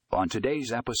On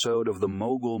today's episode of the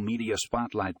Mogul Media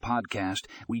Spotlight podcast,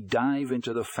 we dive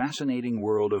into the fascinating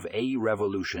world of a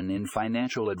revolution in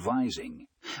financial advising.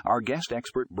 Our guest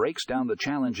expert breaks down the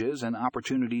challenges and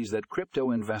opportunities that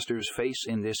crypto investors face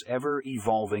in this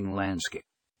ever-evolving landscape.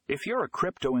 If you're a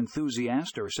crypto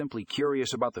enthusiast or simply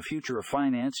curious about the future of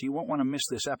finance, you won't want to miss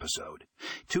this episode.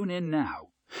 Tune in now.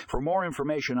 For more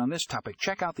information on this topic,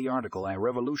 check out the article, A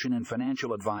Revolution in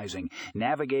Financial Advising,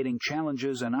 Navigating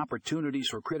Challenges and Opportunities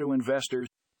for Crypto Investors,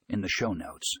 in the show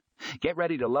notes. Get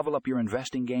ready to level up your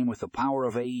investing game with the power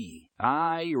of AE.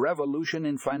 Revolution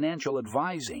in Financial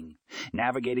Advising,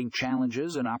 Navigating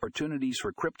Challenges and Opportunities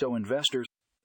for Crypto Investors.